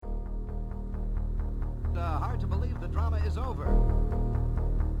hard to believe the drama is over.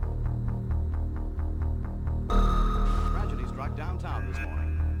 Tragedy struck downtown this morning.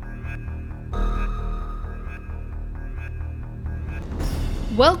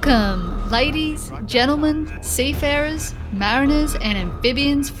 Welcome, ladies, gentlemen, seafarers, mariners, and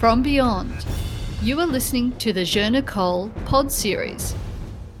amphibians from beyond. You are listening to the Je Nicole pod series.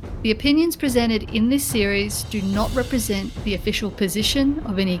 The opinions presented in this series do not represent the official position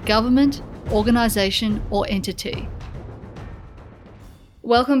of any government, organisation, or entity.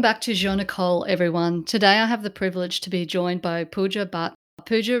 Welcome back to Je Nicole, everyone. Today I have the privilege to be joined by Pooja Bhatt.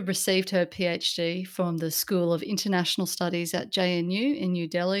 Pooja received her PhD from the School of International Studies at JNU in New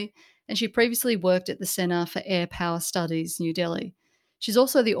Delhi, and she previously worked at the Centre for Air Power Studies, New Delhi. She's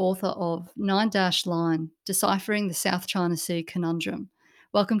also the author of 9-Line, Deciphering the South China Sea Conundrum.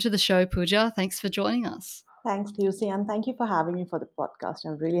 Welcome to the show, Pooja. Thanks for joining us. Thanks, Lucy, and thank you for having me for the podcast.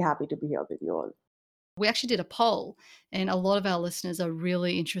 I'm really happy to be here with you all. We actually did a poll, and a lot of our listeners are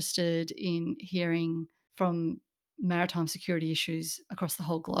really interested in hearing from maritime security issues across the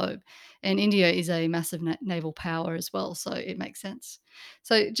whole globe. And India is a massive naval power as well, so it makes sense.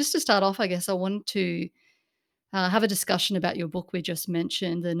 So, just to start off, I guess I wanted to have a discussion about your book we just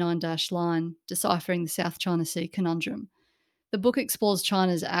mentioned, the 9-Line, Deciphering the South China Sea Conundrum. The book explores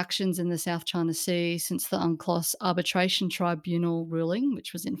China's actions in the South China Sea since the UNCLOS Arbitration Tribunal ruling,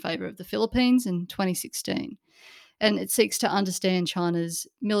 which was in favour of the Philippines in 2016. And it seeks to understand China's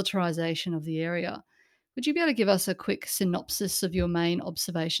militarisation of the area. Would you be able to give us a quick synopsis of your main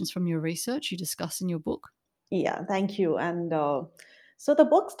observations from your research you discuss in your book? Yeah, thank you. And so the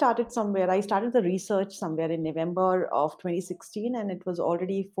book started somewhere. I started the research somewhere in November of 2016, and it was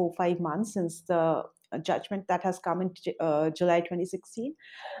already 4 5 months since the judgment that has come in July 2016.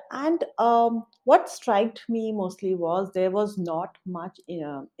 And what struck me mostly was there was not much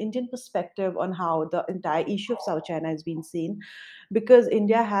Indian perspective on how the entire issue of South China has been seen, because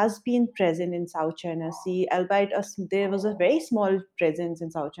India has been present in South China Sea, albeit there was a very small presence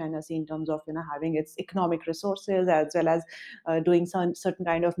in South China Sea in terms of having its economic resources, as well as doing some certain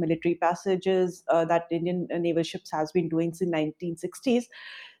kind of military passages that Indian naval ships has been doing since 1960s.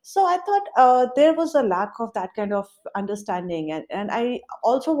 So I thought there was a lack of that kind of understanding, and I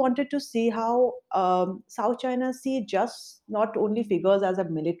also wanted to see how South China Sea just not only figures as a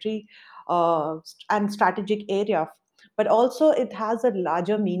military and strategic area, but also it has a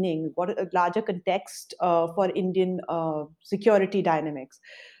larger meaning, what a larger context for Indian security dynamics.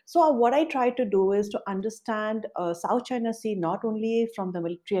 So what I try to do is to understand South China Sea not only from the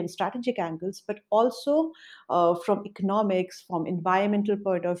military and strategic angles, but also from economics, from environmental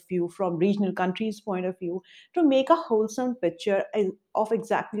point of view, from regional countries' point of view, to make a wholesome picture of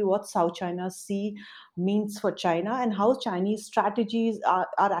exactly what South China Sea means for China and how Chinese strategies are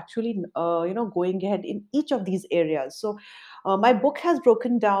actually going ahead in each of these areas. So my book has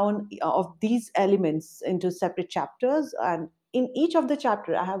broken down of these elements into separate chapters, and in each of the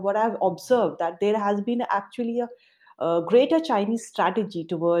chapter I have what I've observed that there has been actually a greater Chinese strategy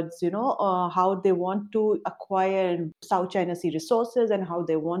towards how they want to acquire South China Sea resources and how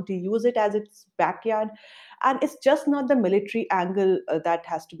they want to use it as its backyard. And it's just not the military angle that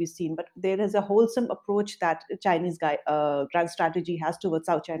has to be seen, but there is a wholesome approach that Chinese grand strategy has towards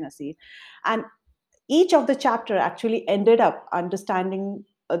South China Sea. And each of the chapter actually ended up understanding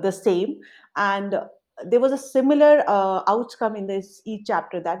the same, and there was a similar outcome in this each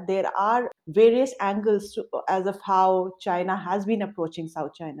chapter, that there are various angles as of how China has been approaching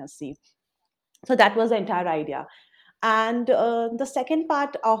South China Sea. So that was the entire idea. And the second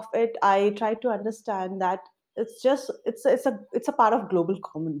part of it, I tried to understand that it's a part of global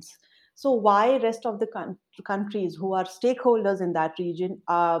commons. So why rest of the countries who are stakeholders in that region,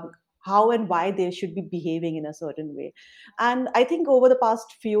 how and why they should be behaving in a certain way. And I think over the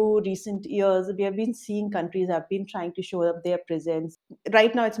past few recent years, we have been seeing countries have been trying to show up their presence.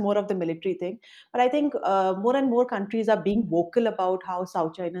 Right now it's more of the military thing, but I think more and more countries are being vocal about how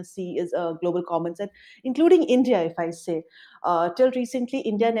South China Sea is a global commons, and including India, if I say. Till recently,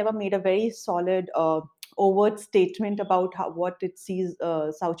 India never made a very solid, overt statement about what it sees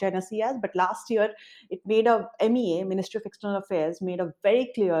South China Sea as. But last year, it made a MEA, Ministry of External Affairs, made a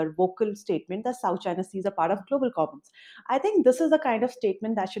very clear, vocal statement that South China Sea is a part of global commons. I think this is the kind of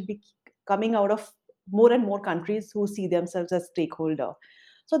statement that should be coming out of more and more countries who see themselves as stakeholder.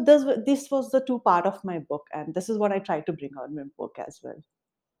 So this was the two part of my book, and this is what I try to bring out in my book as well.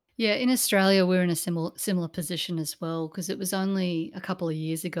 Yeah, in Australia, we're in a similar position as well, because it was only a couple of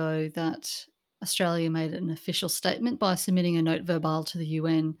years ago that Australia made an official statement by submitting a note verbale to the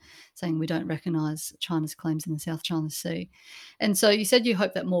UN saying we don't recognise China's claims in the South China Sea. And so you said you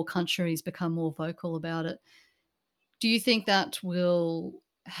hope that more countries become more vocal about it. Do you think that will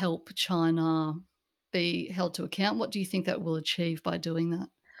help China be held to account? What do you think that will achieve by doing that?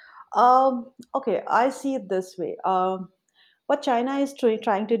 Okay, I see it this way. What China is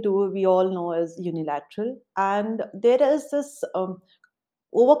trying to do, we all know, is unilateral, and there is this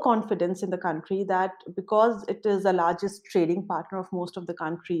overconfidence in the country that because it is the largest trading partner of most of the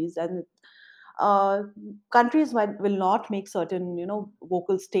countries, and uh, countries will not make certain,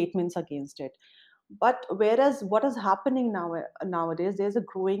 vocal statements against it. But whereas what is happening nowadays, there's a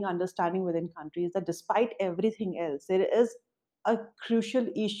growing understanding within countries that despite everything else, there is a crucial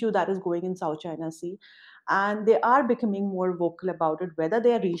issue that is going in South China Sea, and they are becoming more vocal about it, whether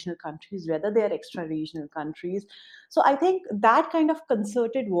they are regional countries, whether they are extra regional countries. So I think that kind of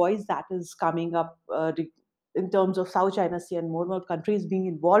concerted voice that is coming up in terms of South China Sea and more countries being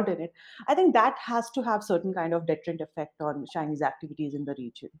involved in it, I think that has to have certain kind of deterrent effect on Chinese activities in the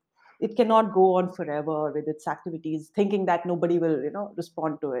region. It cannot go on forever with its activities, thinking that nobody will,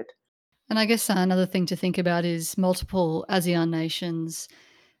 respond to it. And I guess another thing to think about is multiple ASEAN nations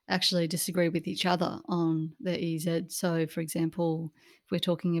actually disagree with each other on the EZ. So, for example, if we're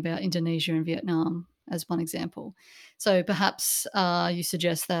talking about Indonesia and Vietnam as one example, so perhaps you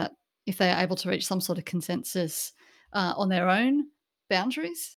suggest that if they are able to reach some sort of consensus on their own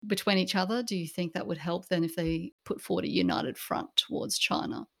boundaries between each other, do you think that would help then if they put forward a united front towards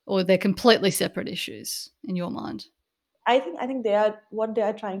China? Or they're completely separate issues in your mind? I think they are what they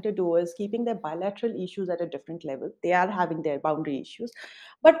are trying to do is keeping their bilateral issues at a different level. They are having their boundary issues,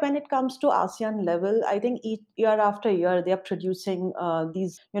 but when it comes to ASEAN level, I think each year after year they are producing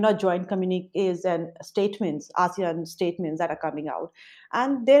these joint communiques and statements, ASEAN statements that are coming out,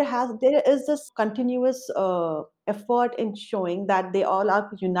 and there is this continuous effort in showing that they all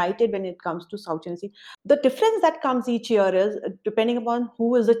are united when it comes to South China Sea. The difference that comes each year is depending upon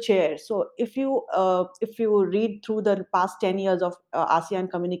who is the chair. So if you read through the past 10 years of ASEAN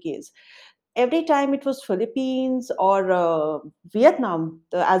communiques, every time it was Philippines or Vietnam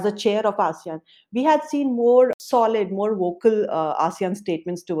as a chair of ASEAN, we had seen more solid, more vocal ASEAN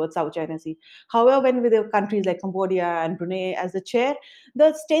statements towards South China Sea. However, when with the countries like Cambodia and Brunei as the chair,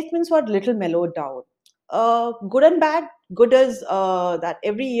 the statements were little mellowed down. Good and bad. Good is that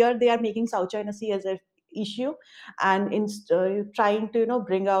every year they are making South China Sea as a issue, and trying to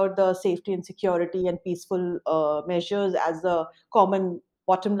bring out the safety and security and peaceful measures as a common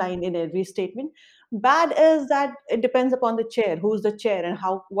bottom line in every statement. Bad is that it depends upon the chair, who's the chair, and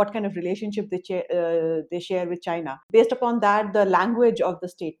how what kind of relationship they share with China. Based upon that, the language of the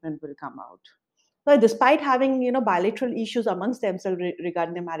statement will come out. So despite having bilateral issues amongst themselves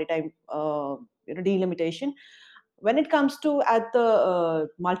regarding the maritime delimitation, when it comes to at the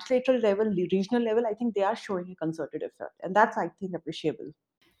multilateral level, the regional level, I think they are showing a concerted effort, and that's, I think, appreciable.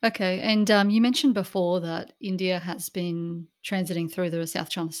 Okay, and you mentioned before that India has been transiting through the South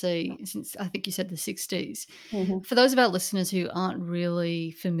China Sea since I think you said the 60s. Mhm. For those of our listeners who aren't really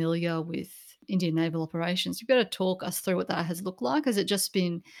familiar with Indian naval operations, you better talk us through what that has looked like. Has it just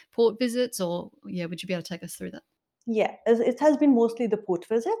been port visits, or yeah, would you be able to take us through that? Yeah, it has been mostly the port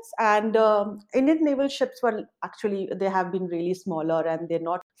visits, and Indian naval ships were actually they have been really smaller, and they're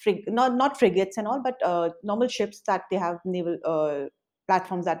not frigates and all, but normal ships that they have naval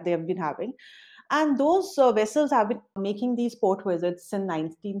platforms that they have been having, and those vessels have been making these port visits in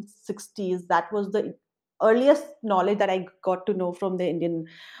 1960s. That was the earliest knowledge that I got to know from the Indian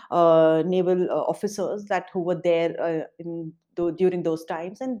naval officers that who were there during those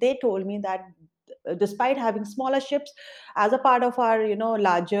times, and they told me that despite having smaller ships as a part of our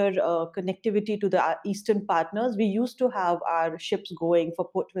larger connectivity to the eastern partners, we used to have our ships going for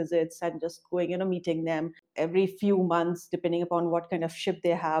port visits and just going meeting them every few months, depending upon what kind of ship they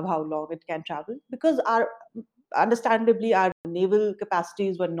have, how long it can travel, because our understandably our naval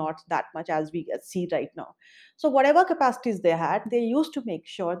capacities were not that much as we see right now. So whatever capacities they had, they used to make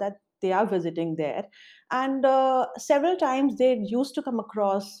sure that they are visiting there, and several times they used to come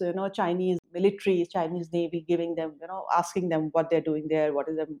across Chinese military, Chinese navy, giving them asking them what they're doing there, what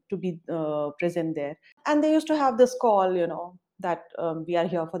is them to be present there. And they used to have this call, that we are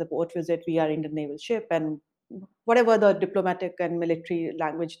here for the port visit, we are in the naval ship, and whatever the diplomatic and military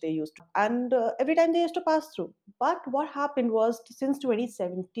language they used to. And every time they used to pass through. But what happened was, since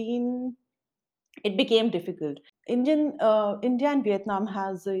 2017, it became difficult. India and Vietnam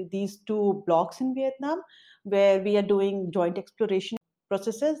has these two blocks in Vietnam where we are doing joint exploration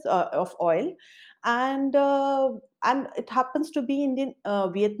processes of oil, and it happens to be Indian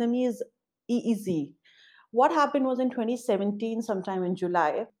Vietnamese EEZ. What happened was in 2017, sometime in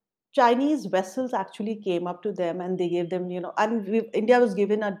July, Chinese vessels actually came up to them and they gave them, and India was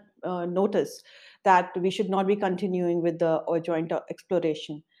given a notice that we should not be continuing with the joint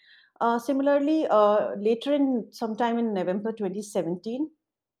exploration. Similarly, later in sometime in November 2017,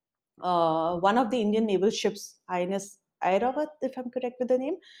 one of the Indian naval ships, INS Airavat, if I'm correct with the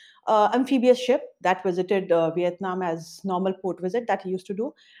name, amphibious ship that visited Vietnam as normal port visit that he used to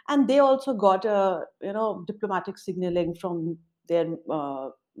do, and they also got a diplomatic signaling from their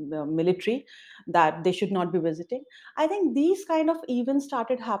the military that they should not be visiting. I think these kind of events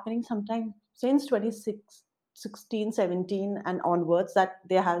started happening sometime since 2016, 17 and onwards, that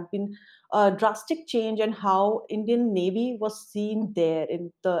there has been a drastic change in how Indian Navy was seen there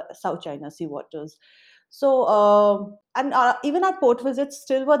in the South China Sea waters. So, and even our port visits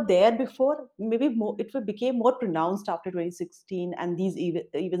still were there before. Maybe more, became more pronounced after 2016 and these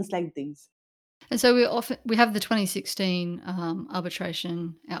events like these. And so we have the 2016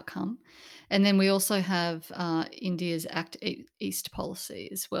 arbitration outcome, and then we also have India's East policy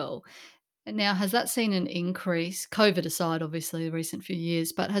as well. And now, has that seen an increase, COVID aside, obviously, the recent few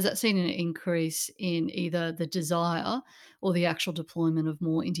years, but has that seen an increase in either the desire or the actual deployment of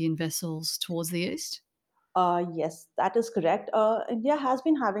more Indian vessels towards the east? Yes, that is correct. India has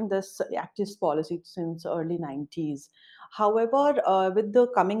been having this activist policy since early 90s. However, with the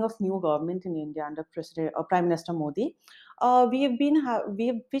coming of new government in India under President Prime Minister Modi, we have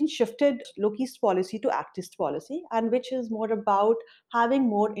been shifted low east policy to activist policy, and which is more about having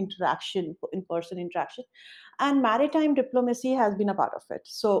more interaction, in person interaction, and maritime diplomacy has been a part of it.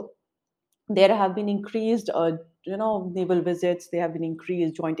 So there have been increased naval visits, there have been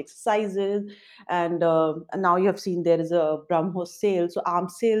increased joint exercises, and now you have seen there is a BrahMos sale, so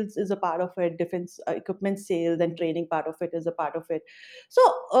arms sales is a part of it, defense equipment sales and training part of it is a part of it. So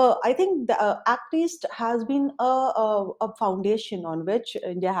I think the act east has been a foundation on which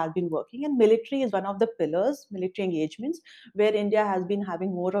India has been working, and military is one of the pillars, military engagements, where India has been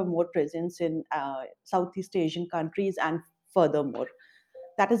having more and more presence in Southeast Asian countries, and furthermore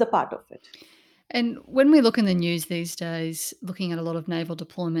that is a part of it. And when we look in the news these days, looking at a lot of naval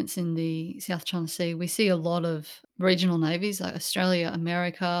deployments in the South China Sea, we see a lot of regional navies like Australia,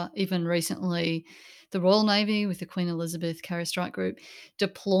 America, even recently the Royal Navy with the Queen Elizabeth Carrier Strike Group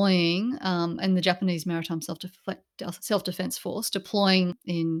deploying, and the Japanese Maritime Self Defense Force deploying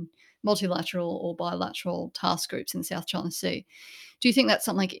in multilateral or bilateral task groups in the South China Sea. Do you think that's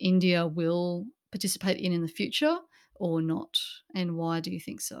something like India will participate in the future or not? And why do you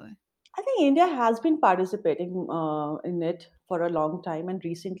think so? I think India has been participating in it for a long time, and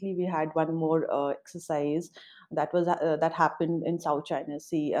recently we had one more exercise that happened in South China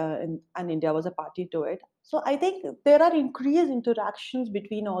Sea, and India was a party to it. So I think there are increased interactions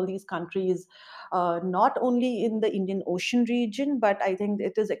between all these countries, not only in the Indian Ocean region, but I think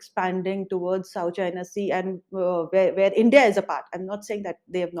it is expanding towards South China Sea, and where India is a part. I'm not saying that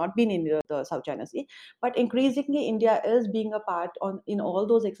they have not been in the South China Sea, but increasingly India is being a part on in all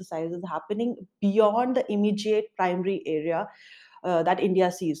those exercises happening beyond the immediate primary area that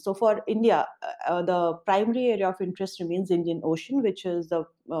India sees. So for India, the primary area of interest remains Indian Ocean, which is the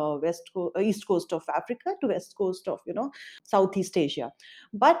east coast of Africa to west coast of Southeast Asia.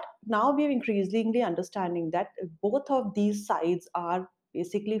 But now we're increasingly understanding that both of these sides are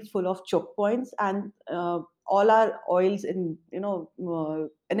basically full of choke points, and all our oils and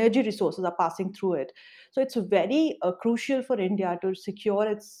energy resources are passing through it. So it's very crucial for India to secure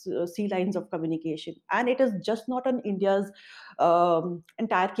its sea lines of communication, and it is just not on India's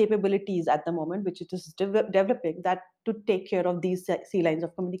entire capabilities at the moment, which it is developing, that to take care of these sea lines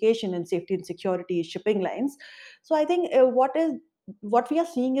of communication and safety and security shipping lines. So I think what we are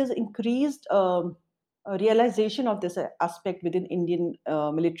seeing is increased realization of this aspect within Indian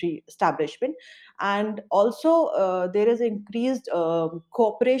military establishment, and also there is increased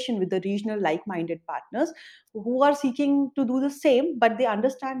cooperation with the regional like-minded partners who are seeking to do the same, but they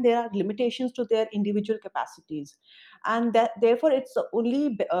understand there are limitations to their individual capacities, and that therefore it's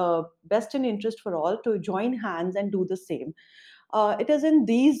only best in interest for all to join hands and do the same. It is in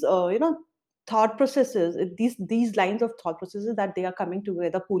these thought processes, these lines of thought processes, that they are coming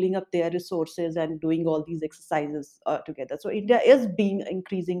together, pooling up their resources and doing all these exercises together. So India is being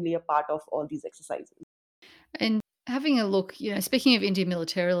increasingly a part of all these exercises. And having a look, speaking of India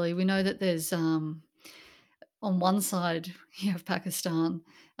militarily, we know that there's on one side you have Pakistan,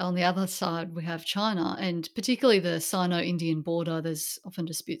 on the other side we have China, and particularly the Sino-Indian border. There's often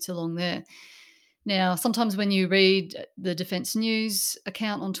disputes along there. Now, sometimes when you read the Defence News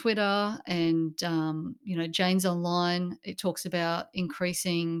account on Twitter and, Jane's Online, it talks about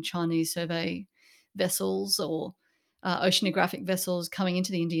increasing Chinese survey vessels or oceanographic vessels coming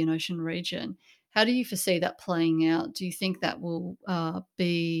into the Indian Ocean region. How do you foresee that playing out? Do you think that will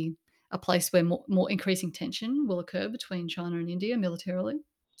be a place where more increasing tension will occur between China and India militarily?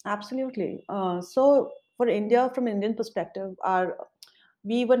 Absolutely. So for India, from Indian perspective, our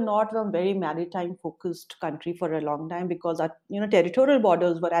we were not a very maritime focused country for a long time because our territorial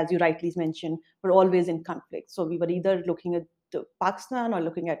borders were, as you rightly mentioned, were always in conflict. So we were either looking at Pakistan or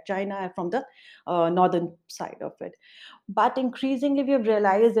looking at China from the northern side of it. But increasingly, we have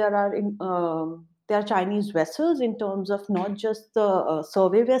realized there are Chinese vessels in terms of not just the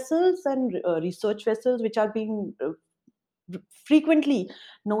survey vessels and research vessels, which are being frequently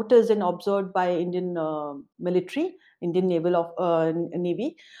noticed and observed by Indian military, Indian naval of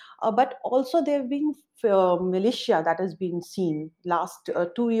navy, but also there have been militia that has been seen. Last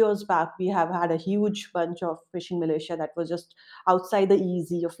 2 years back, we have had a huge bunch of fishing militia that was just outside the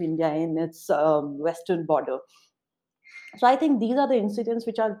EEZ of India in its western border. So I think these are the incidents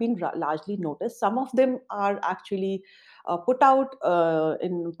which have been largely noticed. Some of them are actually put out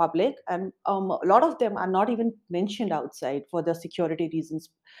in public, and a lot of them are not even mentioned outside for the security reasons.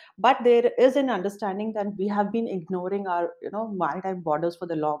 But there is an understanding that we have been ignoring our maritime borders for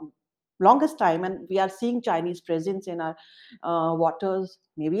the longest time, and we are seeing Chinese presence in our waters.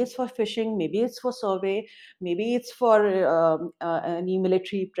 Maybe it's for fishing, maybe it's for survey, maybe it's for any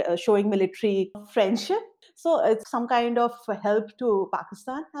military showing military friendship. So it's some kind of help to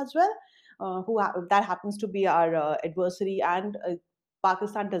Pakistan as well, that happens to be our adversary, and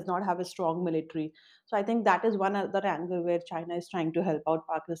Pakistan does not have a strong military. So I think that is one other angle where China is trying to help out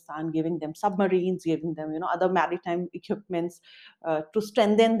Pakistan, giving them submarines, giving them other maritime equipments to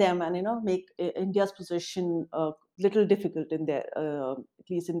strengthen them, and make India's position little difficult in their at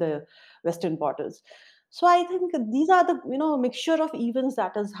least in the western borders. So I think these are the mixture of events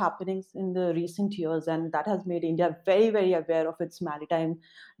that is happening in the recent years, and that has made India very very aware of its maritime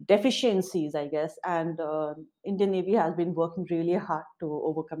deficiencies, I guess. And Indian Navy has been working really hard to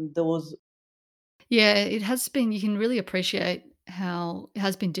overcome those. Yeah, it has been. You can really appreciate how it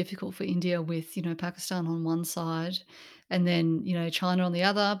has been difficult for India with, Pakistan on one side and then, China on the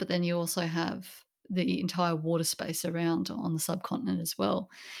other, but then you also have the entire water space around on the subcontinent as well.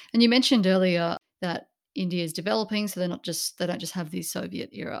 And you mentioned earlier that India is developing, so they don't just have these Soviet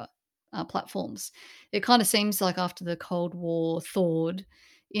era platforms. It kind of seems like after the Cold War thawed,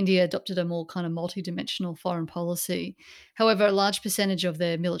 India adopted a more kind of multi-dimensional foreign policy. However, a large percentage of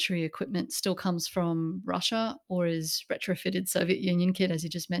their military equipment still comes from Russia or is retrofitted Soviet Union kit, as you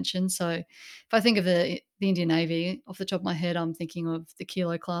just mentioned. So, if I think of the Indian Navy off the top of my head, I'm thinking of the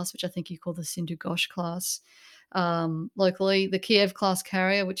Kilo class, which I think you call the Sindhu Ghosh class locally, the Kiev class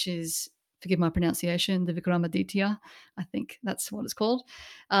carrier, which is, forgive my pronunciation, the Vikramaditya, I think that's what it's called,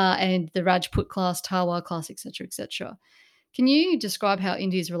 and the Rajput class, Tawar class, etc., etc. Can you describe how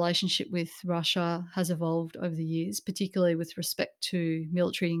India's relationship with Russia has evolved over the years, particularly with respect to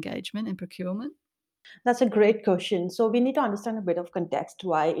military engagement and procurement? That's a great question. So we need to understand a bit of context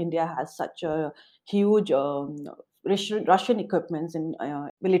why India has such a huge Russian equipments in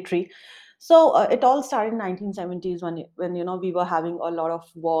military. So it all started in 1970s when we were having a lot of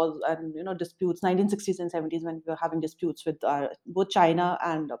wars and disputes. 1960s and 70s when we were having disputes with both China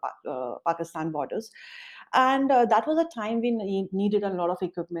and Pakistan borders. And that was a time we needed a lot of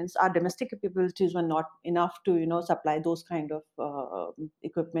equipments. Our domestic capabilities were not enough to supply those kind of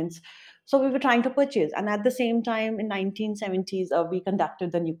equipments, so we were trying to purchase. And at the same time, in 1970s, we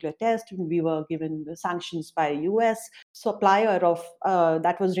conducted the nuclear test. We were given the sanctions by US. Supplier of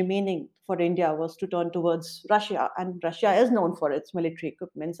that was remaining for India was to turn towards Russia, and Russia is known for its military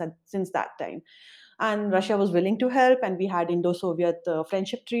equipments and since that time. And Russia was willing to help, and we had Indo-Soviet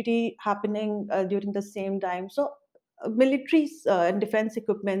friendship treaty happening during the same time. So military and defense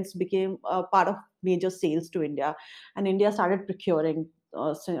equipments became part of major sales to India, and India started procuring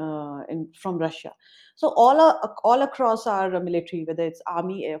from Russia. So all across our military, whether it's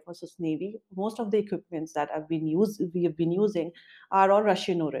Army, Air Force, Navy, most of the equipments that we have been using are all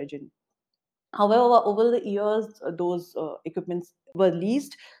Russian origin. However, over the years, those equipments were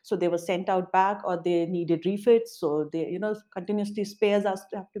leased, so they were sent out back, or they needed refits. So they, continuously spares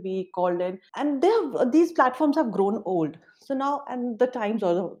have to be called in, and these platforms have grown old. So now, and the times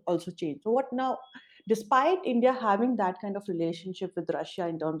also changed. So what now? Despite India having that kind of relationship with Russia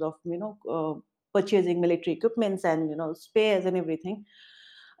in terms of purchasing military equipments and spares and everything,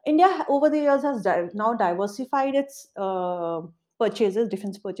 India over the years has now diversified its purchases,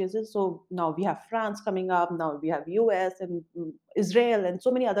 defense purchases. So now we have France coming up, now we have US and Israel and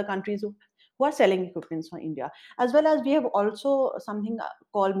so many other countries who are selling equipments for India. As well as we have also something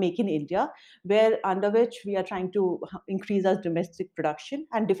called Make in India, where under which we are trying to increase our domestic production,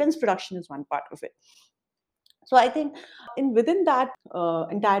 and defense production is one part of it. So I think in within that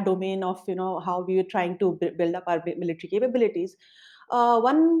entire domain of how we are trying to build up our military capabilities,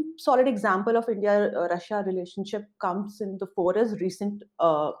 one solid example of India-Russia relationship comes in the forest recent.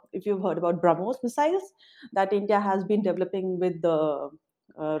 If you've heard about BrahMos missiles that India has been developing with the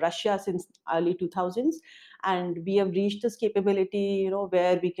Russia since early 2000s, and we have reached this capability,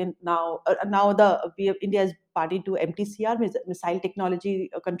 where we can now India is party to MTCR, missile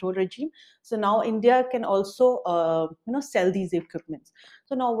technology control regime. So now India can also sell these equipments.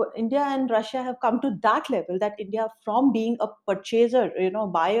 So now India and Russia have come to that level that India, from being a purchaser,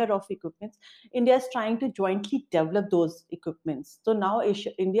 buyer of equipments, India is trying to jointly develop those equipments. So now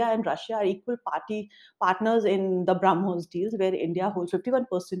India and Russia are equal partners in the BrahMos deals, where India holds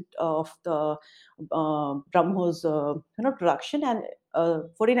 51% of the BrahMos production, and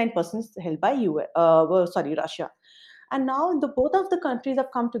 49% is held by Russia. And now the both of the countries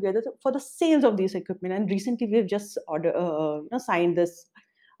have come together for the sales of these equipment. And recently we've just signed this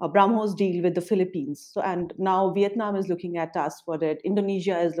BrahMos deal with the Philippines. So, and now Vietnam is looking at us for it.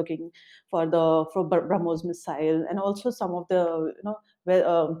 Indonesia is looking for BrahMos missile, and also some of the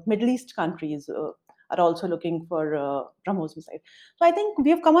Middle East countries are also looking for BrahMos missile. So I think we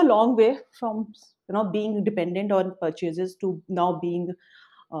have come a long way from being dependent on purchases to now being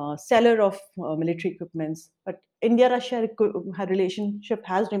seller of military equipments. But India-Russia relationship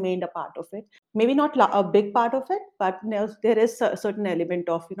has remained a part of it. Maybe not a big part of it, but there is a certain element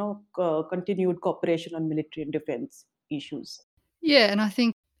of continued cooperation on military and defense issues. Yeah, and I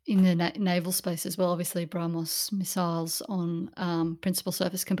think in the naval space as well, obviously BrahMos missiles on principal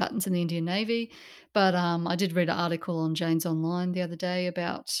surface combatants in the Indian Navy. But I did read an article on Jane's Online the other day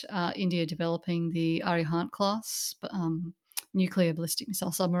about India developing the Arihant class nuclear ballistic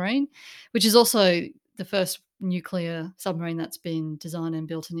missile submarine, which is also the first nuclear submarine that's been designed and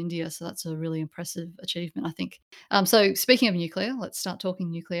built in India. So that's a really impressive achievement, I think. So speaking of nuclear, let's start talking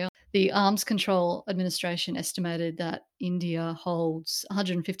nuclear. The Arms Control Administration estimated that India holds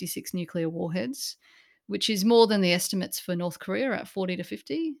 156 nuclear warheads, which is more than the estimates for North Korea at 40 to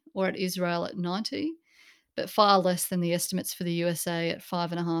 50 or at Israel at 90, but far less than the estimates for the USA at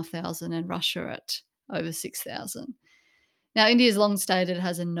 5,500 and Russia at over 6,000. Now, India's long stated it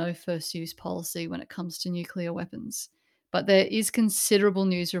has a no first use policy when it comes to nuclear weapons, but there is considerable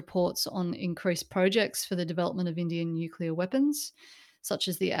news reports on increased projects for the development of Indian nuclear weapons, such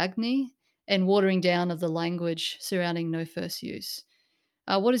as the Agni, and watering down of the language surrounding no first use.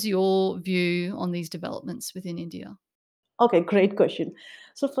 What is your view on these developments within India? Okay, great question.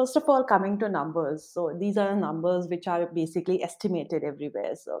 So first of all, coming to numbers. So these are numbers which are basically estimated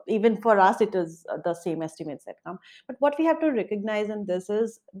everywhere. So even for us, it is the same estimates that come. But what we have to recognize in this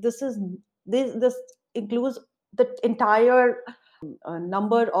includes the entire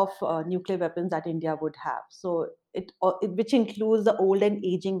number of nuclear weapons that India would have. So which includes the old and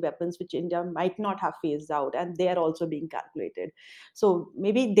aging weapons which India might not have phased out, and they are also being calculated. So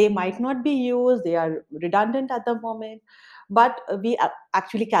maybe they might not be used; they are redundant at the moment, but we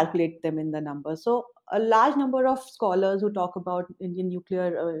actually calculate them in the number. So a large number of scholars who talk about Indian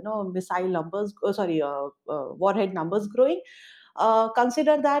nuclear, missile numbers, warhead numbers growing,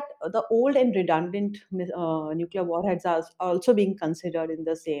 consider that the old and redundant nuclear warheads are also being considered in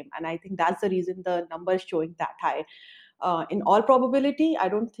the same. And I think that's the reason the number is showing that high. In all probability, I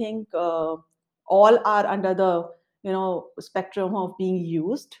don't think all are under the spectrum of being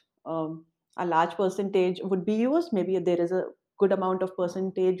used. A large percentage would be used. Maybe there is a good amount of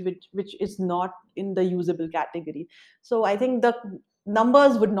percentage which is not in the usable category. So I think the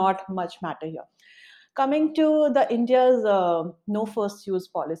numbers would not much matter here. Coming to the India's no first use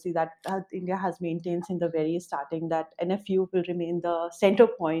policy that India has maintained since the very starting, that NFU will remain the center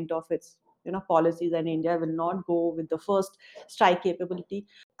point of its policies, and India will not go with the first strike capability.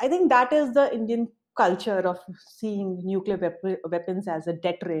 I think that is the Indian culture of seeing nuclear weapons as a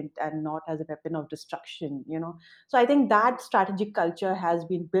deterrent and not as a weapon of destruction. So I think that strategic culture has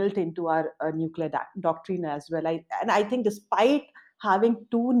been built into our nuclear doctrine as well. And I think despite having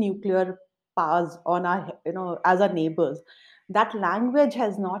two nuclear powers on our as our neighbors, that language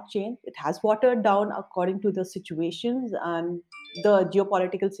has not changed. It has watered down according to the situations and the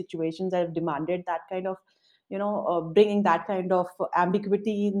geopolitical situations that have demanded that kind of bringing that kind of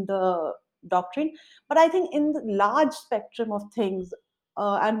ambiguity in the doctrine. But I think in the large spectrum of things,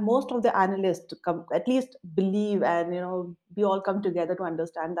 and most of the analysts come, at least believe, and we all come together to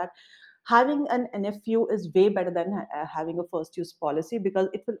understand that having an NFU is way better than having a first use policy, because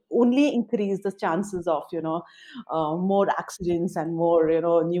it will only increase the chances of more accidents and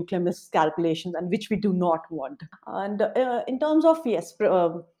more nuclear miscalculations, and which we do not want. And in terms of, yes,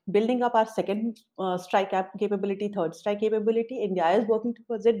 building up our second strike capability, third strike capability, India is working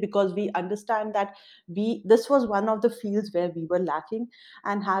towards it, because we understand that this was one of the fields where we were lacking,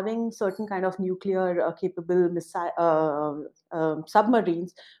 and having certain kind of nuclear capable missile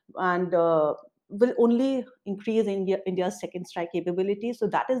submarines and will only increase India's second strike capability. So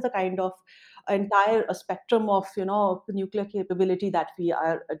that is the kind of entire spectrum of nuclear capability that we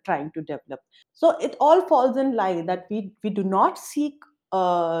are trying to develop. So it all falls in line that we do not seek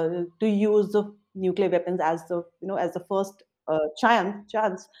to use the nuclear weapons as the first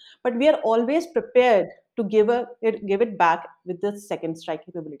chance, but we are always prepared to give it back with the second strike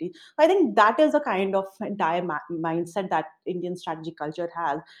capability. I think that is the kind of entire mindset that Indian strategic culture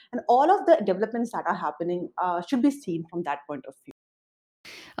has, and all of the developments that are happening should be seen from that point of view.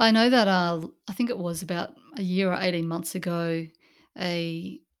 I know that I think it was about a year or 18 months ago,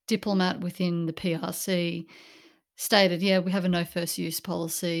 a diplomat within the PRC stated, yeah, we have a no first use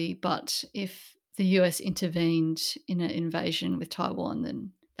policy, but if the US intervened in an invasion with Taiwan,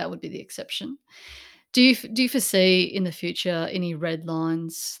 then that would be the exception. Do you foresee in the future any red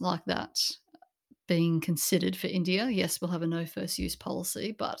lines like that being considered for India? Yes, we'll have a no first use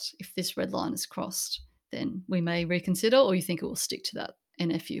policy, but if this red line is crossed, then we may reconsider, or you think it will stick to that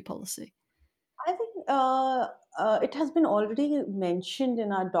NFU policy? I think it has been already mentioned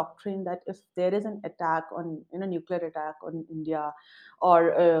in our doctrine that if there is an attack on, nuclear attack on India,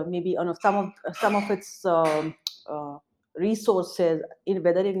 or maybe on some of its resources, in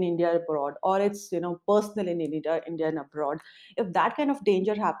whether in India or abroad, or it's personal in India and abroad, if that kind of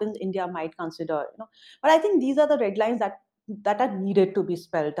danger happens, India might consider. But I think these are the red lines that are needed to be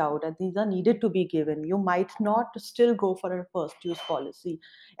spelled out, and these are needed to be given. You might not still go for a first use policy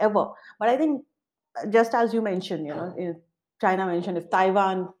ever, but I think, just as you mentioned, China mentioned, if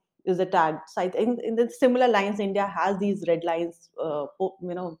Taiwan is attacked. So I think in the similar lines, India has these red lines,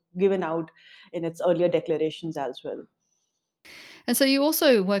 given out in its earlier declarations as well. And so you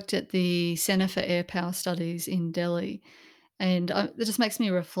also worked at the Centre for Air Power Studies in Delhi. And it just makes me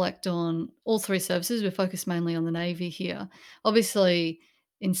reflect on all three services. We're focused mainly on the Navy here. Obviously,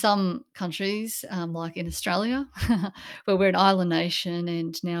 in some countries, like in Australia, where we're an island nation,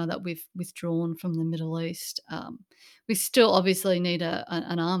 and now that we've withdrawn from the Middle East, we still obviously need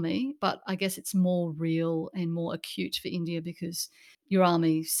an army, but I guess it's more real and more acute for India because your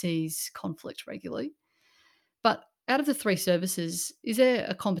army sees conflict regularly. But out of the three services, is there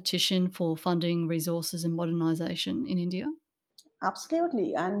a competition for funding, resources, and modernisation in India?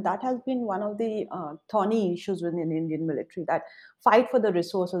 Absolutely, and that has been one of the thorny issues within Indian military, that fight for the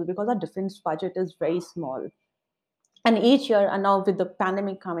resources, because our defense budget is very small. And each year, and now with the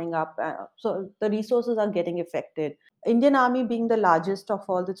pandemic coming up, so the resources are getting affected. Indian army being the largest of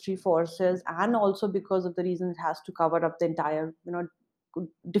all the three forces, and also because of the reason it has to cover up the entire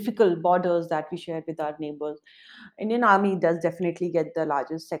difficult borders that we share with our neighbors, Indian army does definitely get the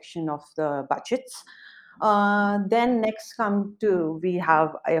largest section of the budgets. Then next come to, we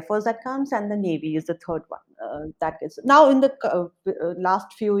have Air Force that comes, and the Navy is the third one. That is now in the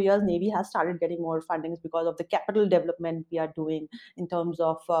last few years, Navy has started getting more fundings because of the capital development we are doing in terms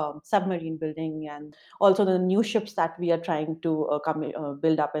of submarine building, and also the new ships that we are trying to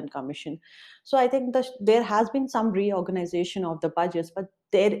build up and commission. So I think there has been some reorganization of the budgets, but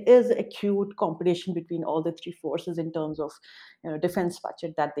there is acute competition between all the three forces in terms of defense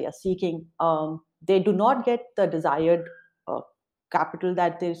budget that they are seeking. They do not get the desired uh, capital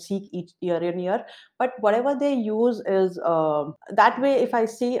that they seek each year in year, but whatever they use is that way. If I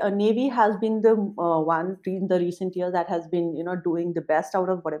see, a Navy has been the one in the recent years that has been doing the best out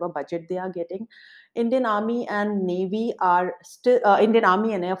of whatever budget they are getting. Indian Army and Navy are still Indian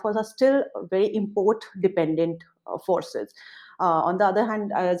Army and Air Force are still very import dependent forces. On the other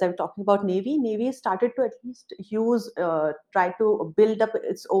hand, as I'm talking about Navy started to at least try to build up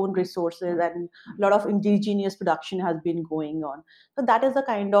its own resources, and a lot of indigenous production has been going on. So that is the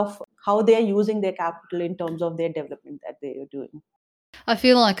kind of how they are using their capital in terms of their development that they are doing. I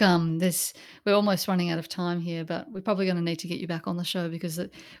feel like this we're almost running out of time here, but we're probably going to need to get you back on the show because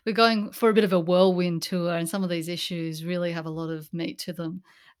we're going for a bit of a whirlwind tour, and some of these issues really have a lot of meat to them.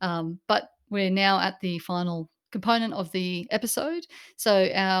 But we're now at the final component of the episode. So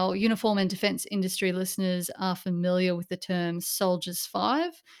our uniform and defence industry listeners are familiar with the term Soldiers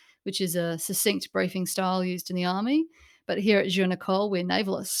 5, which is a succinct briefing style used in the army. But here at Je Nicole, we're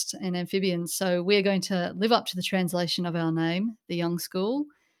navalists and amphibians. So we're going to live up to the translation of our name, the Young School,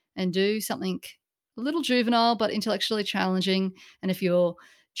 and do something a little juvenile but intellectually challenging. And if you're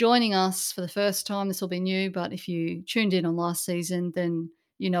joining us for the first time, this will be new. But if you tuned in on last season, then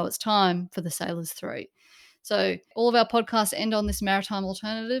you know it's time for the Sailors 3. So all of our podcasts end on this maritime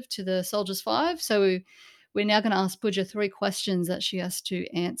alternative to the Soldiers 5. So we're now going to ask Pooja 3 questions that she has to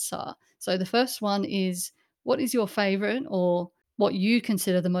answer. So the first one is, what is your favorite or what you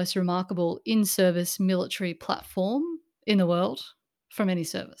consider the most remarkable in-service military platform in the world from any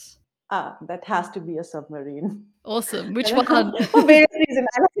service? That has to be a submarine. Awesome. Which one? For various reasons.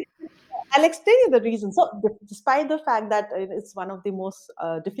 I'll explain you the reason. So, despite the fact that it's one of the most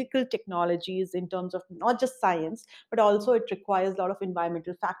difficult technologies in terms of not just science, but also it requires a lot of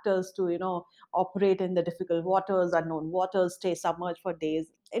environmental factors to, operate in the difficult waters, unknown waters, stay submerged for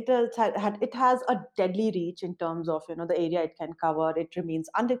days. It has a deadly reach in terms of the area it can cover. It remains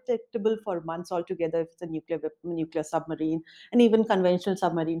undetectable for months altogether if it's a nuclear submarine, and even conventional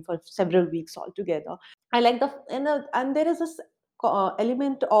submarine for several weeks altogether. I like and there is this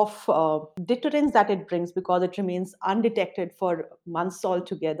element of deterrence that it brings because it remains undetected for months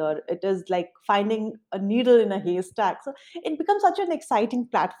altogether. It is like finding a needle in a haystack. So it becomes such an exciting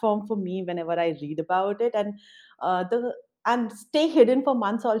platform for me whenever I read about it, the and stay hidden for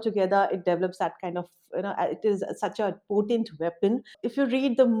months altogether. It develops that kind of it is such a potent weapon. If you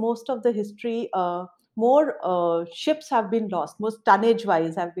read the most of the history. More ships have been lost, most tonnage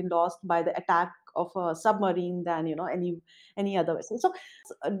wise have been lost by the attack of a submarine than any other vessel. So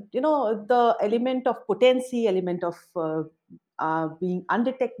the element of potency, element of being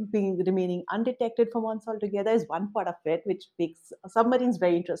undetected, remaining undetected for months altogether is one part of it, which makes submarines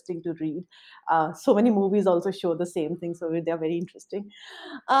very interesting to read. So many movies also show the same thing, so they're very interesting.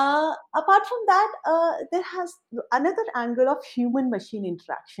 Apart from that, there has another angle of human machine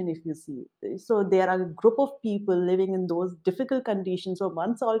interaction, if you see. So there are a group of people living in those difficult conditions for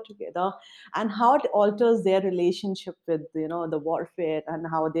months altogether, and how it alters their relationship with the warfare, and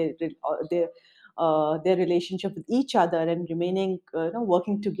how their relationship with each other and remaining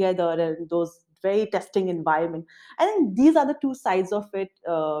working together in those very testing environment. I think these are the two sides of it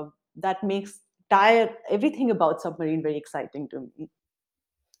that makes tire everything about submarine very exciting to me.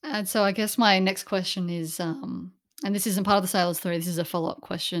 And so I guess my next question is, and this isn't part of the Sailors 3, this is a follow-up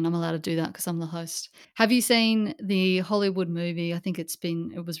question. I'm allowed to do that because I'm the host. Have you seen the Hollywood movie? I think it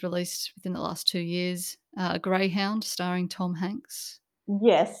was released within the last 2 years, Greyhound, starring Tom Hanks.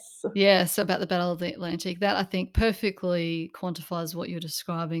 Yes. Yes, about the Battle of the Atlantic. That I think perfectly quantifies what you're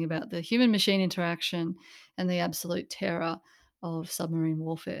describing about the human machine interaction and the absolute terror of submarine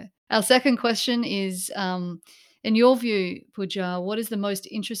warfare. Our second question is, in your view, Pooja, what is the most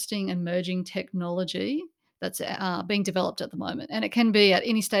interesting emerging technology that's being developed at the moment? And it can be at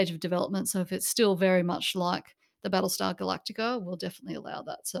any stage of development. So if it's still very much like the Battlestar Galactica, we'll definitely allow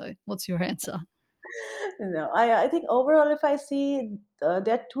that. So what's your answer? No, I think overall, if I see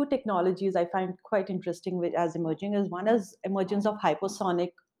there are two technologies I find quite interesting as emerging. Is one is emergence of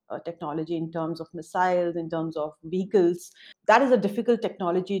hypersonic technology in terms of missiles, in terms of vehicles. That is a difficult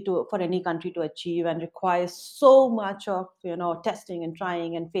technology to for any country to achieve and requires so much of testing and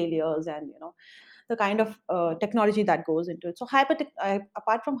trying and failures and the kind of technology that goes into it. So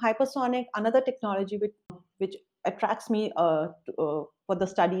apart from hypersonic, another technology which attracts me for the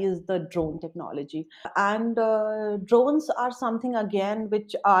study is the drone technology. And drones are something again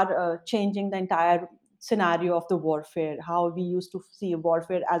which are changing the entire scenario of the warfare. How we used to see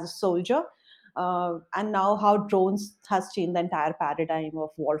warfare as a soldier, and now how drones has changed the entire paradigm of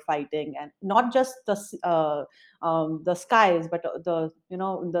war fighting, and not just the skies, but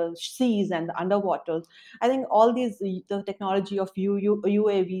the seas and the underwaters. I think all the technology of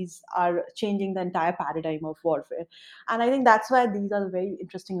UAVs are changing the entire paradigm of warfare, and I think that's why these are very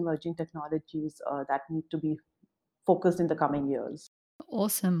interesting emerging technologies that need to be focused in the coming years.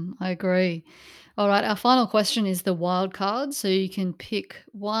 Awesome. I agree. All right. Our final question is the wild card. So you can pick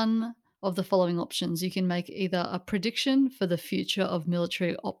one of the following options. You can make either a prediction for the future of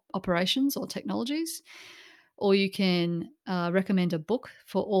military operations or technologies, or you can recommend a book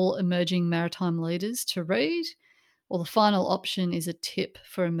for all emerging maritime leaders to read, or the final option is a tip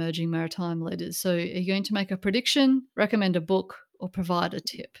for emerging maritime leaders. So are you going to make a prediction, recommend a book, or provide a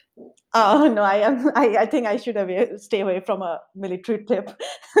tip? No, I am. I think I should stay away from a military tip.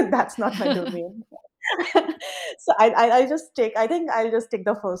 That's not my domain. So I just take. I think I'll just take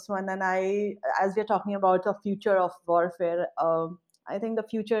the first one. And as we're talking about the future of warfare, I think the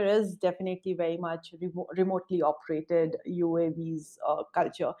future is definitely very much remotely operated UAVs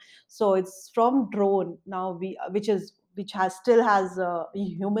culture. So it's from drone now, which is which still has a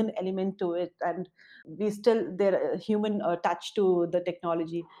human element to it, and there human touch to the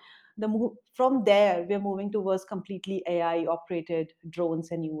technology. From there, we're moving towards completely AI operated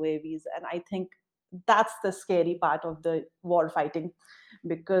drones and UAVs, and I think that's the scary part of the war fighting,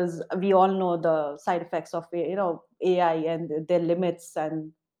 because we all know the side effects of AI and their limits,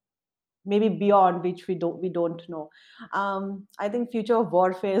 and maybe beyond which we don't know. I think future of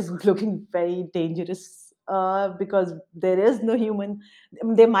warfare is looking very dangerous, because there is no human.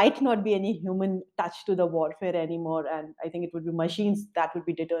 There might not be any human touch to the warfare anymore, and I think it would be machines that would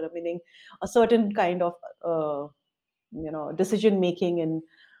be determining a certain kind of decision making in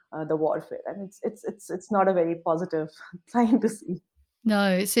the warfare, and it's not a very positive sign to see.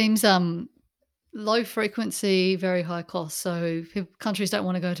 No, it seems low frequency, very high cost. So countries don't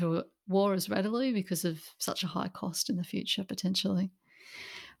want to go to a war as readily because of such a high cost in the future, potentially.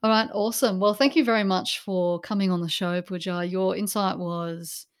 All right, awesome. Well, thank you very much for coming on the show, Pooja. Your insight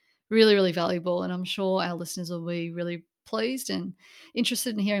was really, really valuable, and I'm sure our listeners will be really pleased and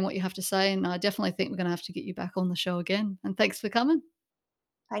interested in hearing what you have to say. And I definitely think we're going to have to get you back on the show again. And thanks for coming.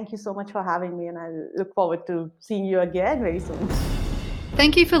 Thank you so much for having me, and I look forward to seeing you again very soon.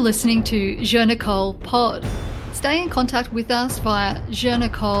 Thank you for listening to Je Nicole Pod. Stay in contact with us via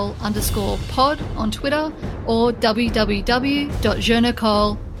jenicole_pod on Twitter or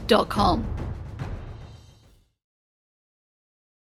www.jenicole.com.